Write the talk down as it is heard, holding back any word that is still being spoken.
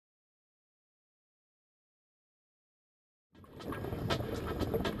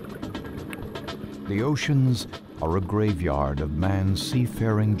The oceans are a graveyard of man's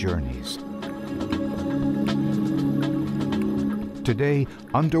seafaring journeys. Today,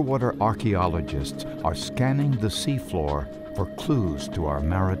 underwater archaeologists are scanning the seafloor for clues to our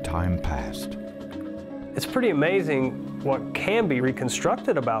maritime past. It's pretty amazing what can be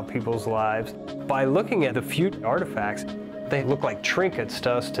reconstructed about people's lives by looking at the few artifacts. They look like trinkets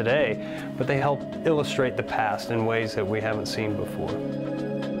to us today, but they help illustrate the past in ways that we haven't seen before.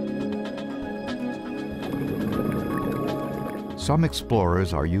 Some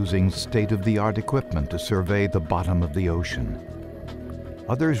explorers are using state-of-the-art equipment to survey the bottom of the ocean.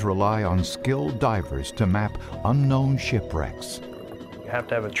 Others rely on skilled divers to map unknown shipwrecks. You have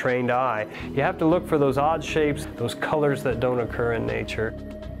to have a trained eye. You have to look for those odd shapes, those colors that don't occur in nature.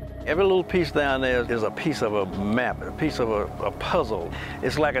 Every little piece down there is a piece of a map, a piece of a puzzle.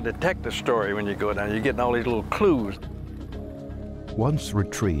 It's like a detective story when you go down. You're getting all these little clues. Once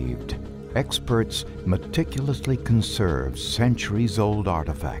retrieved, experts meticulously conserve centuries-old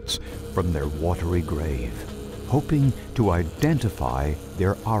artifacts from their watery grave, hoping to identify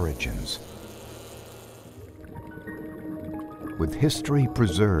their origins. With history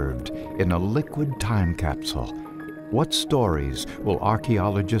preserved in a liquid time capsule, what stories will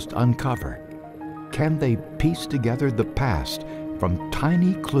archaeologists uncover? Can they piece together the past from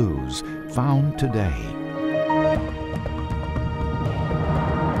tiny clues found today?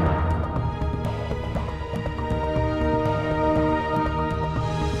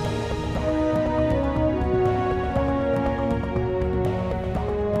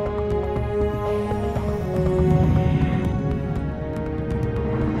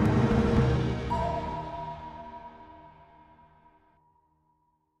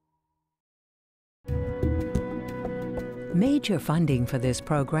 Major funding for this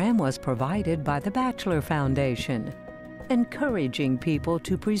program was provided by the Batchelor Foundation, encouraging people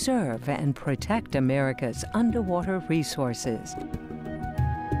to preserve and protect America's underwater resources,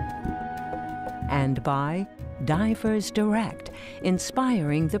 and by Divers Direct,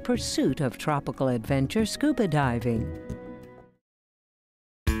 inspiring the pursuit of tropical adventure scuba diving.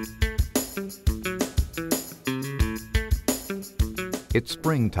 It's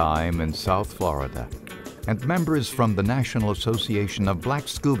springtime in South Florida, and members from the National Association of Black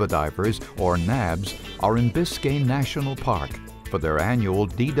Scuba Divers, or NABS, are in Biscayne National Park for their annual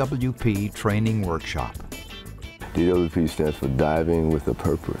DWP training workshop. DWP stands for Diving with a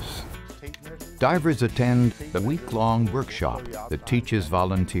Purpose. Divers attend the week-long workshop that teaches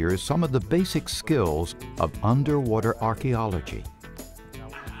volunteers some of the basic skills of underwater archaeology.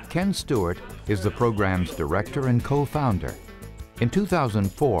 Ken Stewart is the program's director and co-founder. In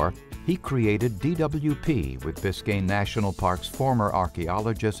 2004, he created DWP with Biscayne National Park's former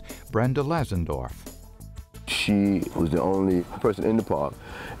archaeologist, Brenda Lazendorf. She was the only person in the park,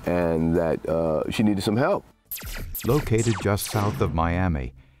 and that she needed some help. Located just south of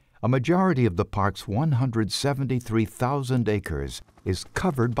Miami, a majority of the park's 173,000 acres is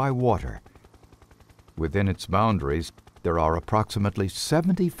covered by water. Within its boundaries, there are approximately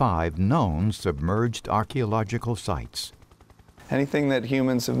 75 known submerged archaeological sites. Anything that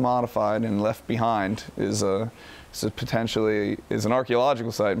humans have modified and left behind is an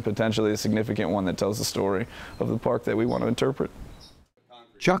archaeological site, and potentially a significant one that tells the story of the park that we want to interpret.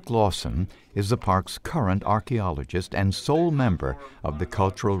 Chuck Lawson is the park's current archaeologist and sole member of the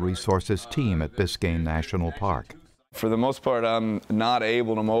Cultural Resources team at Biscayne National Park. For the most part, I'm not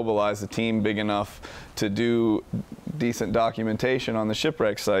able to mobilize a team big enough to do decent documentation on the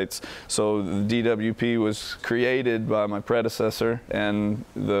shipwreck sites. So the DWP was created by my predecessor and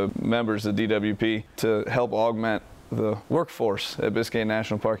the members of DWP to help augment the workforce at Biscayne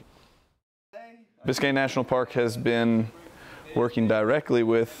National Park. Biscayne National Park has been working directly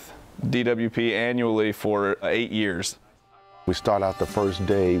with DWP annually for 8 years. We start out the first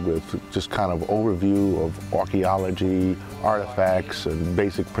day with just kind of overview of archaeology, artifacts, and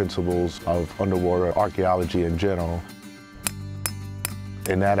basic principles of underwater archaeology in general.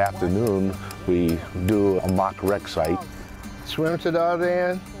 In that afternoon, we do a mock wreck site. Swim to the other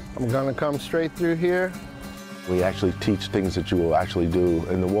end. I'm gonna come straight through here. We actually teach things that you will actually do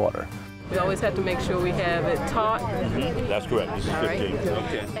in the water. We always have to make sure we have it taught. That's correct. This is 15.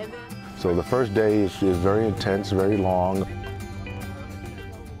 Okay. So the first day is very intense, very long.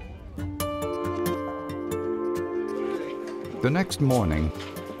 The next morning,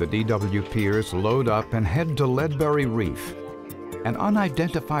 the DWPers load up and head to Leadberry Reef, an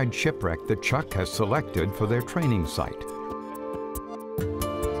unidentified shipwreck that Chuck has selected for their training site.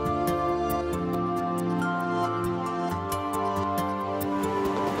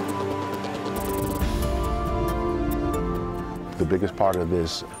 The biggest part of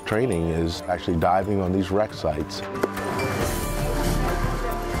this training is actually diving on these wreck sites.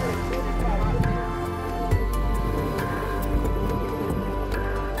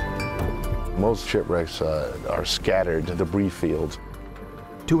 Most shipwrecks are scattered debris fields.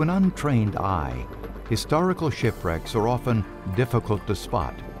 To an untrained eye, historical shipwrecks are often difficult to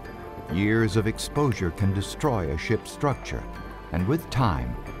spot. Years of exposure can destroy a ship's structure, and with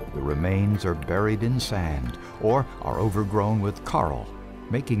time, the remains are buried in sand or are overgrown with coral,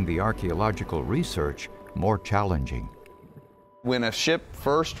 making the archaeological research more challenging. When a ship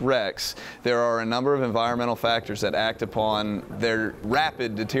first wrecks, there are a number of environmental factors that act upon their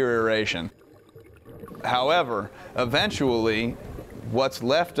rapid deterioration. However, eventually, what's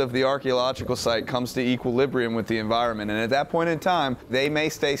left of the archaeological site comes to equilibrium with the environment, and at that point in time, they may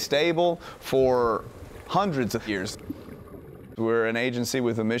stay stable for hundreds of years. We're an agency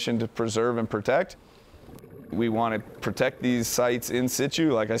with a mission to preserve and protect. We want to protect these sites in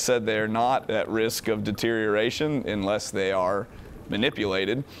situ. Like I said, they're not at risk of deterioration unless they are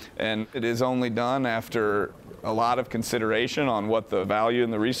manipulated, and it is only done after a lot of consideration on what the value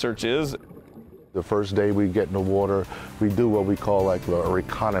in the research is. The first day we get in the water, we do what we call like a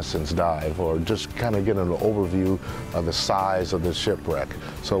reconnaissance dive, or just kind of get an overview of the size of the shipwreck.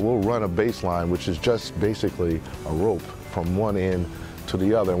 So we'll run a baseline, which is just basically a rope from one end to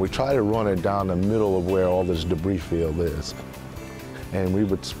the other, and we try to run it down the middle of where all this debris field is. And we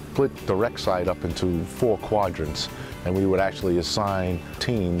would split the wreck site up into 4 quadrants, and we would actually assign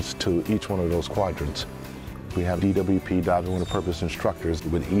teams to each one of those quadrants. We have DWP, diving with a purpose instructors.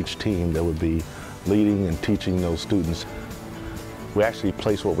 With each team, there would be leading and teaching those students. We actually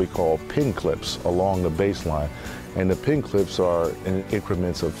place what we call pin clips along the baseline, and the pin clips are in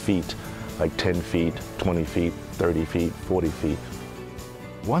increments of feet, like 10 feet, 20 feet, 30 feet, 40 feet.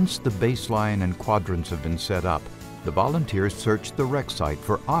 Once the baseline and quadrants have been set up, the volunteers search the wreck site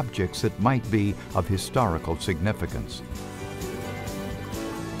for objects that might be of historical significance.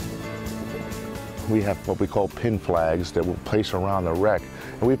 We have what we call pin flags that we'll place around the wreck.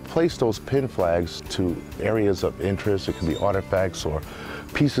 And we place those pin flags to areas of interest. It can be artifacts or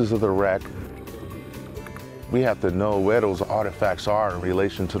pieces of the wreck. We have to know where those artifacts are in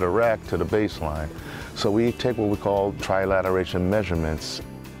relation to the wreck, to the baseline. So we take what we call trilateration measurements.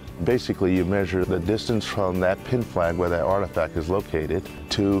 Basically, you measure the distance from that pin flag where that artifact is located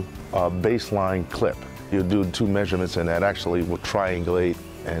to a baseline clip. You do 2 measurements, and that actually will triangulate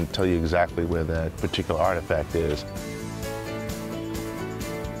and tell you exactly where that particular artifact is.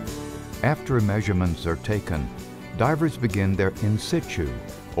 After measurements are taken, divers begin their in situ,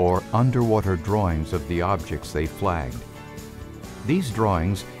 or underwater drawings of the objects they flagged. These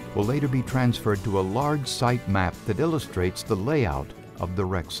drawings will later be transferred to a large site map that illustrates the layout of the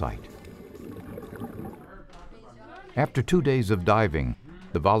wreck site. After 2 days of diving,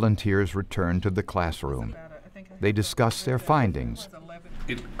 the volunteers return to the classroom. They discuss their findings.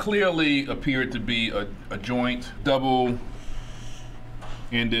 It clearly appeared to be a joint, double-ended,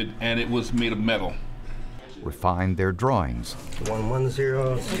 and it was made of metal. Refine their drawings.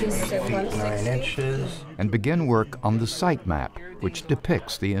 110, 8 9 inches. And begin work on the site map, which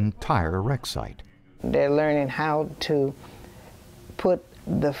depicts the entire wreck site. They're learning how to put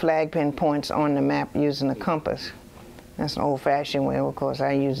the flag pin points on the map using a compass. That's an old-fashioned way. Of course,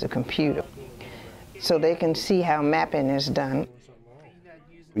 I use the computer. So they can see how mapping is done.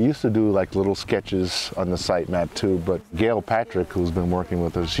 We used to do like little sketches on the site map too, but Gail Patrick, who's been working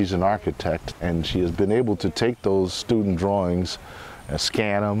with us, she's an architect, and she has been able to take those student drawings and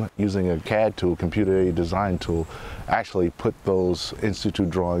scan them using a CAD tool, computer-aided design tool, actually put those institute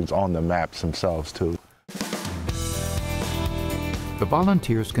drawings on the maps themselves too. The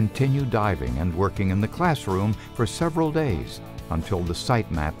volunteers continue diving and working in the classroom for several days until the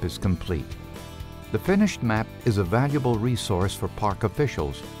site map is complete. The finished map is a valuable resource for park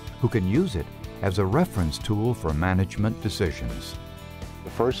officials who can use it as a reference tool for management decisions. The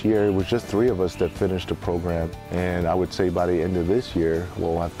first year, it was just 3 of us that finished the program, and I would say by the end of this year,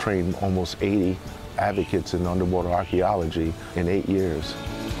 we'll have trained almost 80 advocates in underwater archaeology in 8 years.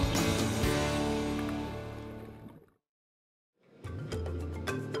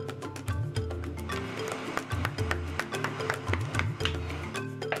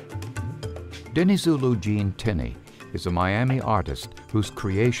 Dinizulu Jean Tinney is a Miami artist whose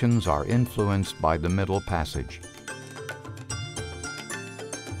creations are influenced by the Middle Passage.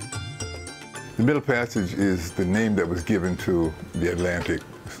 The Middle Passage is the name that was given to the Atlantic,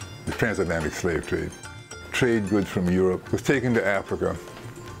 the transatlantic slave trade. Trade goods from Europe was taken to Africa,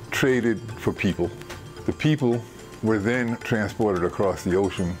 traded for people. The people were then transported across the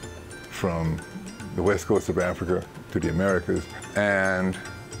ocean from the west coast of Africa to the Americas, And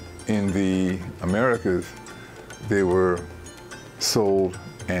in the Americas, they were sold,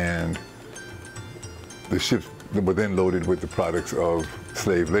 and the ships were then loaded with the products of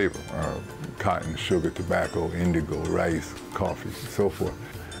slave labor, cotton, sugar, tobacco, indigo, rice, coffee, and so forth,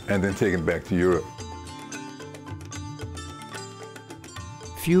 and then taken back to Europe.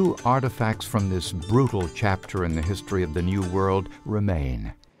 Few artifacts from this brutal chapter in the history of the New World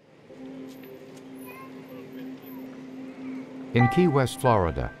remain. In Key West,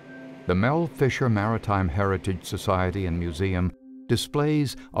 Florida, the Mel Fisher Maritime Heritage Society and Museum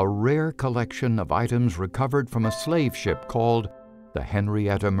displays a rare collection of items recovered from a slave ship called the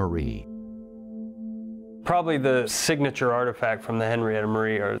Henrietta Marie. Probably the signature artifact from the Henrietta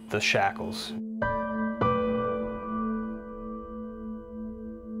Marie are the shackles.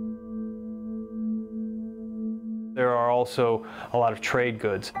 There are also a lot of trade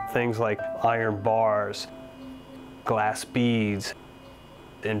goods, things like iron bars, glass beads,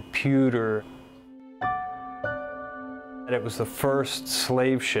 and pewter. And it was the first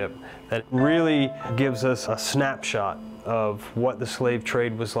slave ship that really gives us a snapshot of what the slave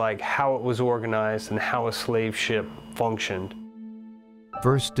trade was like, how it was organized, and how a slave ship functioned.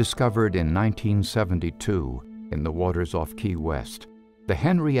 First discovered in 1972 in the waters off Key West, the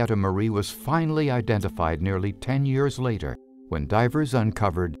Henrietta Marie was finally identified nearly 10 years later when divers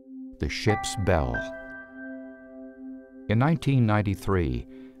uncovered the ship's bell. In 1993,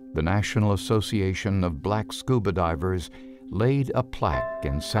 the National Association of Black Scuba Divers laid a plaque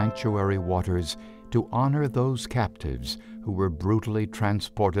in sanctuary waters to honor those captives who were brutally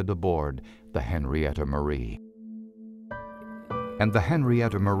transported aboard the Henrietta Marie. And the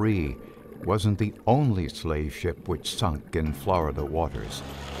Henrietta Marie wasn't the only slave ship which sunk in Florida waters.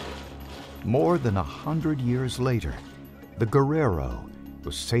 More than 100 years later, the Guerrero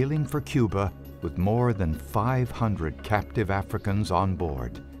was sailing for Cuba with more than 500 captive Africans on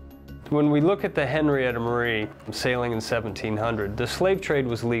board. When we look at the Henrietta Marie sailing in 1700, the slave trade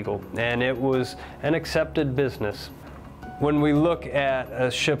was legal and it was an accepted business. When we look at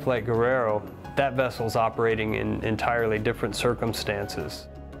a ship like Guerrero, that vessel's operating in entirely different circumstances.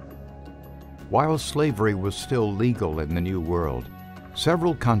 While slavery was still legal in the New World,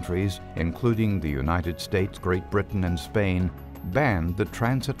 several countries, including the United States, Great Britain, and Spain, banned the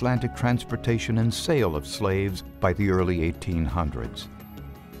transatlantic transportation and sale of slaves by the early 1800s.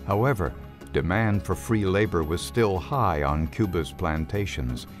 However, demand for free labor was still high on Cuba's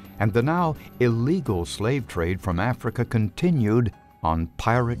plantations, and the now illegal slave trade from Africa continued on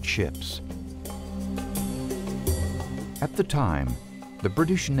pirate ships. At the time, the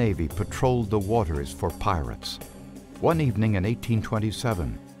British Navy patrolled the waters for pirates. One evening in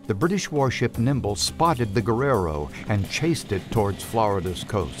 1827, the British warship Nimble spotted the Guerrero and chased it towards Florida's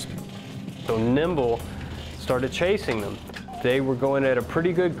coast. So Nimble started chasing them. They were going at a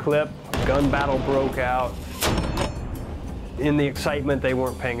pretty good clip. Gun battle broke out. In the excitement, they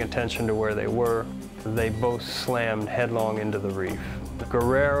weren't paying attention to where they were. They both slammed headlong into the reef. The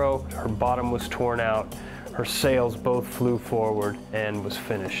Guerrero, her bottom was torn out. Her sails both flew forward and was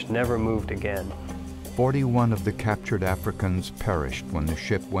finished, never moved again. 41 of the captured Africans perished when the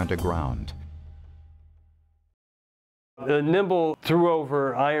ship went aground. The Nimble threw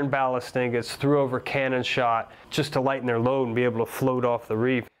over iron ballast ingots, threw over cannon shot, just to lighten their load and be able to float off the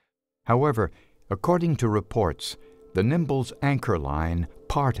reef. However, according to reports, the Nimble's anchor line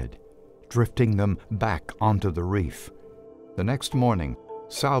parted, drifting them back onto the reef. The next morning,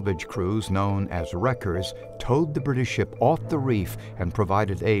 salvage crews known as wreckers towed the British ship off the reef and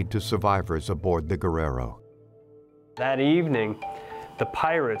provided aid to survivors aboard the Guerrero. That evening, the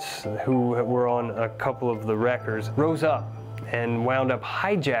pirates who were on a couple of the wreckers rose up and wound up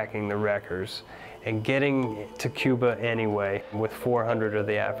hijacking the wreckers and getting to Cuba anyway with 400 of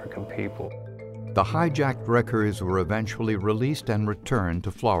the African people. The hijacked wreckers were eventually released and returned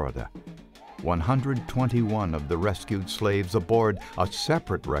to Florida. 121 of the rescued slaves aboard a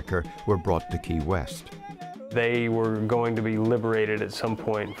separate wrecker were brought to Key West. They were going to be liberated at some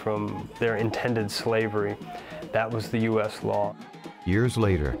point from their intended slavery. That was the U.S. law. Years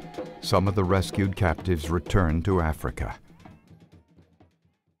later, some of the rescued captives returned to Africa.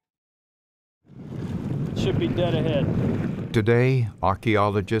 Should be dead ahead. Today,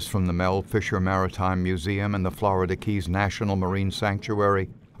 archaeologists from the Mel Fisher Maritime Museum and the Florida Keys National Marine Sanctuary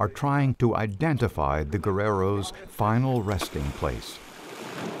are trying to identify the Guerrero's final resting place.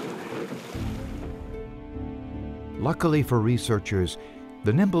 Luckily for researchers,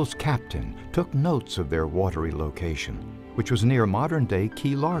 the Nimble's captain took notes of their watery location, which was near modern-day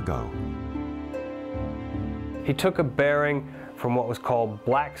Key Largo. He took a bearing from what was called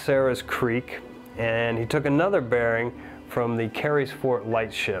Black Sarah's Creek, and he took another bearing from the Carey's Fort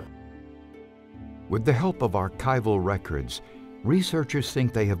lightship. With the help of archival records, researchers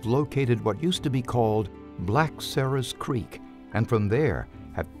think they have located what used to be called Black Sarah's Creek, and from there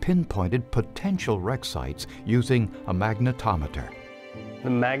have pinpointed potential wreck sites using a magnetometer. The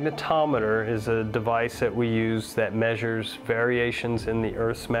magnetometer is a device that we use that measures variations in the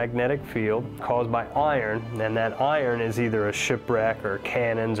Earth's magnetic field caused by iron, and that iron is either a shipwreck or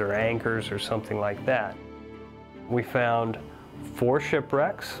cannons or anchors or something like that. We found 4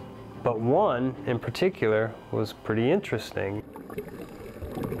 shipwrecks, but one in particular was pretty interesting.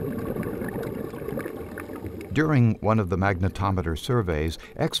 During one of the magnetometer surveys,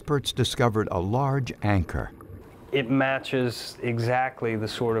 experts discovered a large anchor. It matches exactly the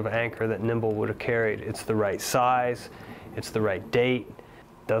sort of anchor that Nimble would have carried. It's the right size, it's the right date.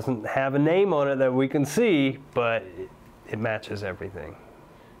 Doesn't have a name on it that we can see, but it matches everything.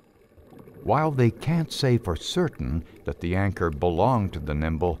 While they can't say for certain that the anchor belonged to the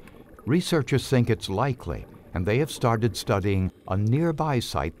Nimble, researchers think it's likely, and they have started studying a nearby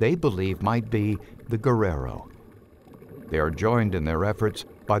site they believe might be the Guerrero. They are joined in their efforts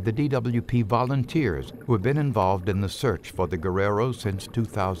by the DWP volunteers who have been involved in the search for the Guerrero since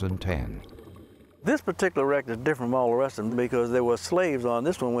 2010. This particular wreck is different from all the rest of them because there were slaves on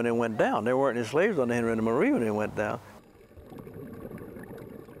this one when it went down. There weren't any slaves on the Henry and the Marie when it went down.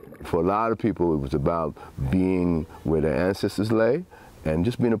 For a lot of people, it was about being where their ancestors lay and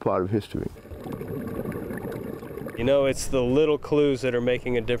just being a part of history. You know, it's the little clues that are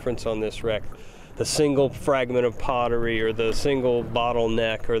making a difference on this wreck. The single fragment of pottery or the single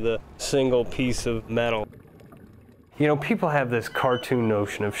bottleneck or the single piece of metal. You know, people have this cartoon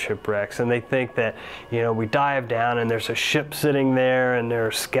notion of shipwrecks, and they think that, you know, we dive down and there's a ship sitting there and there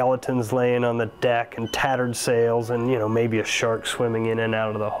are skeletons laying on the deck and tattered sails and, you know, maybe a shark swimming in and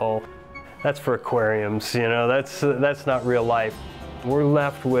out of the hull. That's for aquariums, you know, that's not real life. We're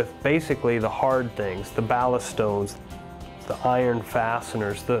left with basically the hard things, the ballast stones, the iron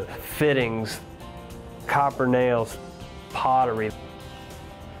fasteners, the fittings, copper nails, pottery,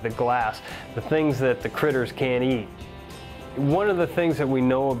 the glass, the things that the critters can't eat. One of the things that we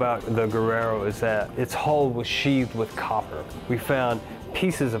know about the Guerrero is that its hull was sheathed with copper. We found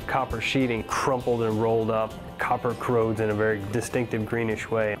pieces of copper sheeting crumpled and rolled up. Copper corrodes in a very distinctive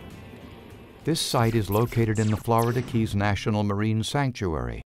greenish way. This site is located in the Florida Keys National Marine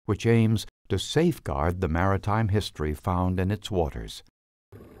Sanctuary, which aims to safeguard the maritime history found in its waters.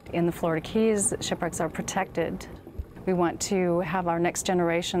 In the Florida Keys, shipwrecks are protected. We want to have our next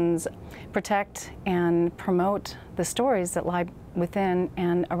generations protect and promote the stories that lie within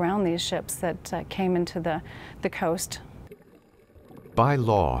and around these ships that came into the coast. By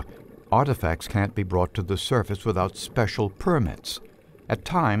law, artifacts can't be brought to the surface without special permits. At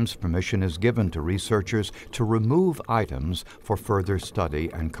times, permission is given to researchers to remove items for further study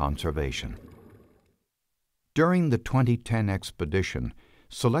and conservation. During the 2010 expedition,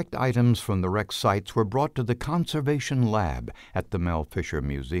 select items from the wreck sites were brought to the Conservation Lab at the Mel Fisher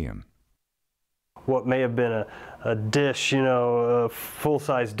Museum. What may have been a dish, you know, a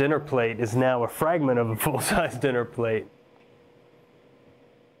full-size dinner plate is now a fragment of a full-size dinner plate.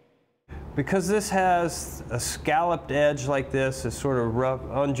 Because this has a scalloped edge like this, a sort of rough,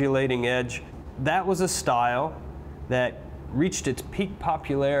 undulating edge, that was a style that reached its peak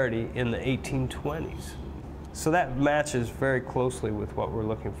popularity in the 1820s. So that matches very closely with what we're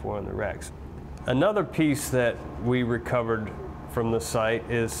looking for in the wrecks. Another piece that we recovered from the site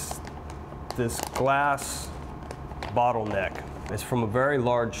is this glass bottleneck. It's from a very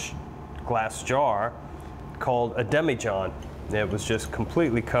large glass jar called a demijohn. It was just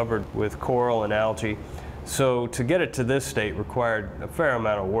completely covered with coral and algae. So to get it to this state required a fair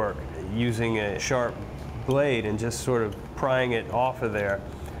amount of work, using a sharp blade and just sort of prying it off of there.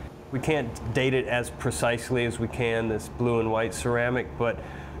 We can't date it as precisely as we can this blue and white ceramic, but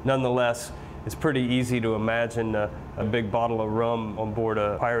nonetheless, it's pretty easy to imagine a big bottle of rum on board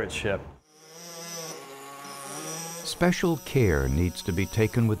a pirate ship. Special care needs to be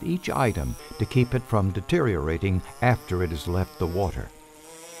taken with each item to keep it from deteriorating after it has left the water.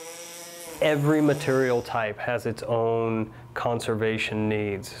 Every material type has its own conservation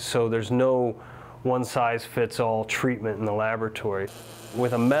needs, so there's no one-size-fits-all treatment in the laboratory.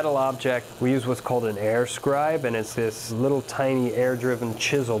 With a metal object, we use what's called an air scribe, and it's this little tiny air-driven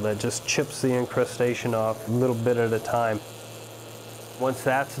chisel that just chips the incrustation off a little bit at a time. Once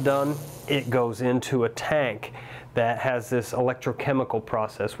that's done, it goes into a tank that has this electrochemical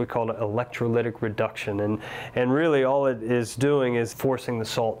process. We call it electrolytic reduction, and really all it is doing is forcing the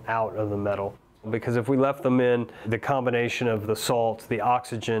salt out of the metal. Because if we left them in, the combination of the salt, the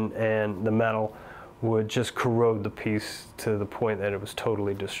oxygen, and the metal would just corrode the piece to the point that it was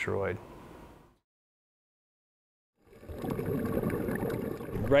totally destroyed.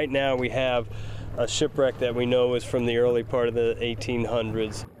 Right now we have a shipwreck that we know is from the early part of the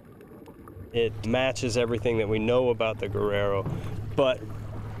 1800s. It matches everything that we know about the Guerrero, but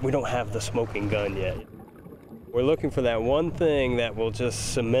we don't have the smoking gun yet. We're looking for that one thing that will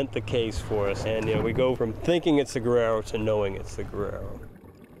just cement the case for us, and you know, we go from thinking it's the Guerrero to knowing it's the Guerrero.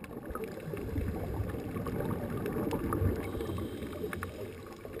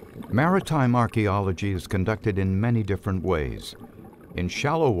 Maritime archaeology is conducted in many different ways. In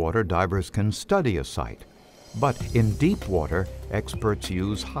shallow water, divers can study a site. But in deep water, experts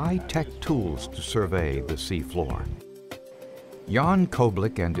use high-tech tools to survey the seafloor. Jan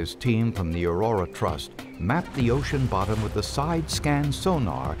Koblik and his team from the Aurora Trust mapped the ocean bottom with a side-scan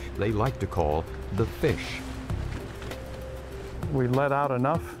sonar they like to call the fish. We let out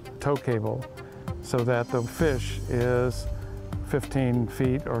enough tow cable so that the fish is 15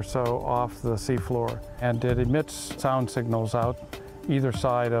 feet or so off the seafloor, and it emits sound signals out either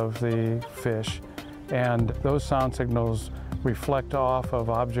side of the fish, and those sound signals reflect off of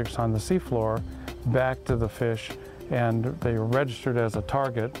objects on the seafloor back to the fish, and they are registered as a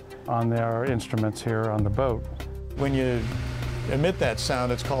target on their instruments here on the boat. When you emit that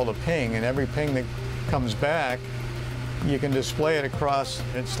sound, it's called a ping, and every ping that comes back, you can display it across,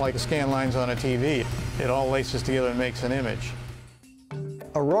 it's like scan lines on a TV. It all laces together and makes an image.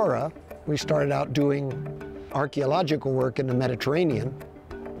 Aurora, we started out doing archaeological work in the Mediterranean,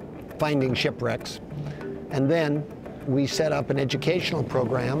 finding shipwrecks, and then we set up an educational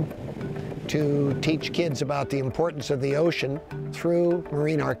program to teach kids about the importance of the ocean through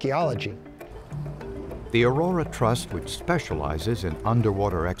marine archaeology. The Aurora Trust, which specializes in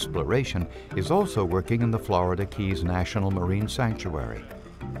underwater exploration, is also working in the Florida Keys National Marine Sanctuary.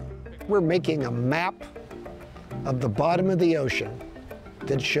 We're making a map of the bottom of the ocean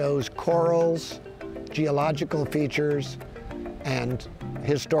that shows corals, geological features, and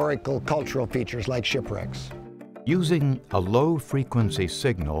historical cultural features like shipwrecks. Using a low-frequency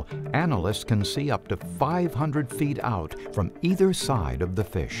signal, analysts can see up to 500 feet out from either side of the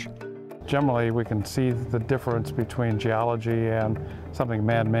fish. Generally, we can see the difference between geology and something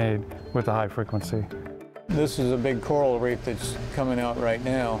man-made with the high frequency. This is a big coral reef that's coming out right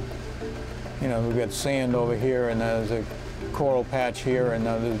now. You know, we've got sand over here, and there's a coral patch here, and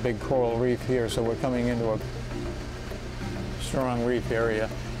there's a big coral reef here, so we're coming into a strong reef area.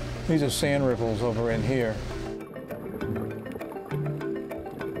 These are sand ripples over in here.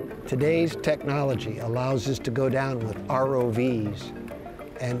 Today's technology allows us to go down with ROVs,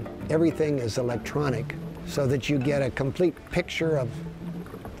 and everything is electronic so that you get a complete picture of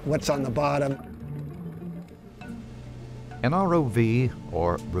what's on the bottom. An ROV,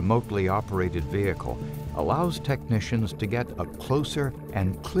 or remotely operated vehicle, allows technicians to get a closer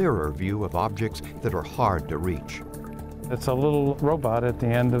and clearer view of objects that are hard to reach. It's a little robot at the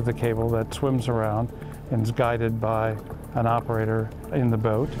end of the cable that swims around and is guided by an operator in the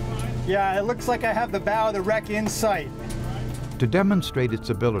boat. Yeah, it looks like I have the bow of the wreck in sight. To demonstrate its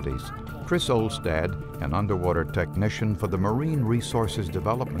abilities, Chris Olstad, an underwater technician for the Marine Resources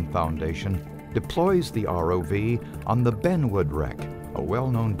Development Foundation, deploys the ROV on the Benwood wreck, a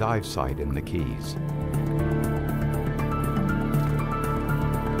well-known dive site in the Keys.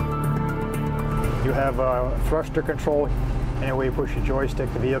 You have thruster control. Any way you push your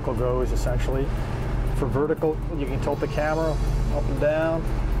joystick, the vehicle goes essentially. For vertical, you can tilt the camera up and down.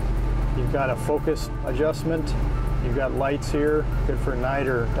 You've got a focus adjustment. You've got lights here, good for night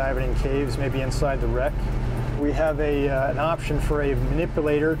or diving in caves, maybe inside the wreck. We have an option for a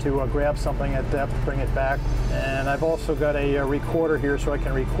manipulator to grab something at depth, bring it back. And I've also got a recorder here so I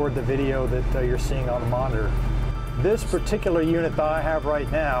can record the video that you're seeing on the monitor. This particular unit that I have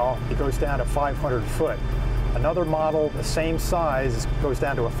right now, it goes down to 500 foot. Another model, the same size, goes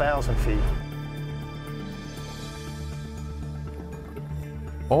down to 1,000 feet.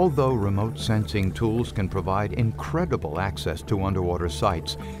 Although remote sensing tools can provide incredible access to underwater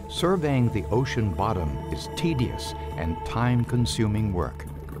sites, surveying the ocean bottom is tedious and time-consuming work.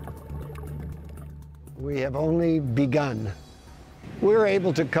 We have only begun. We're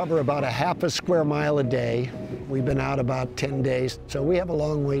able to cover about a half a square mile a day. We've been out about 10 days, so we have a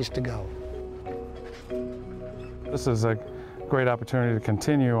long ways to go. This is a great opportunity to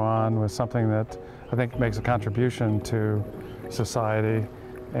continue on with something that I think makes a contribution to society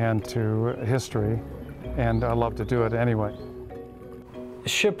and to history, and I love to do it anyway.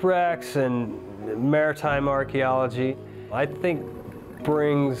 Shipwrecks and maritime archaeology, I think,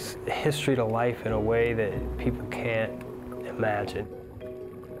 brings history to life in a way that people can't imagine.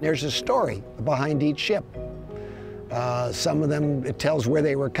 There's a story behind each ship. Some of them, it tells where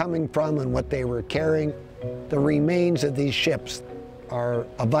they were coming from and what they were carrying. The remains of these ships are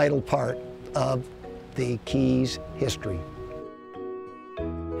a vital part of the Keys history.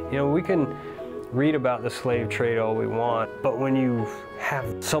 You know, we can read about the slave trade all we want, but when you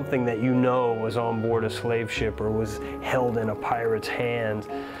have something that you know was on board a slave ship or was held in a pirate's hands,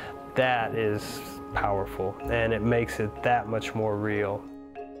 that is powerful, and it makes it that much more real.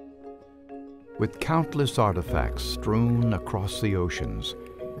 With countless artifacts strewn across the oceans,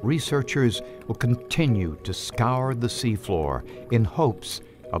 researchers will continue to scour the seafloor in hopes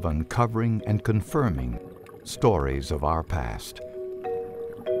of uncovering and confirming stories of our past.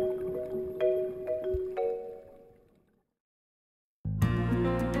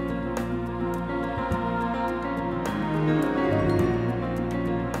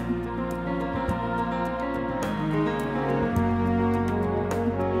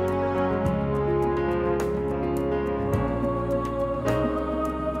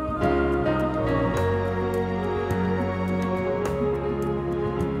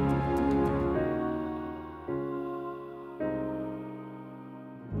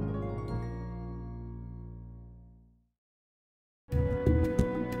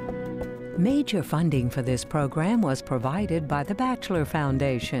 Major funding for this program was provided by the Batchelor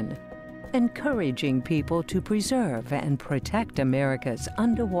Foundation, encouraging people to preserve and protect America's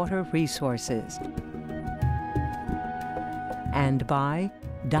underwater resources, and by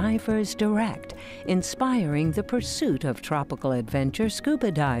Divers Direct, inspiring the pursuit of tropical adventure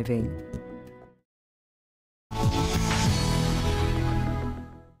scuba diving.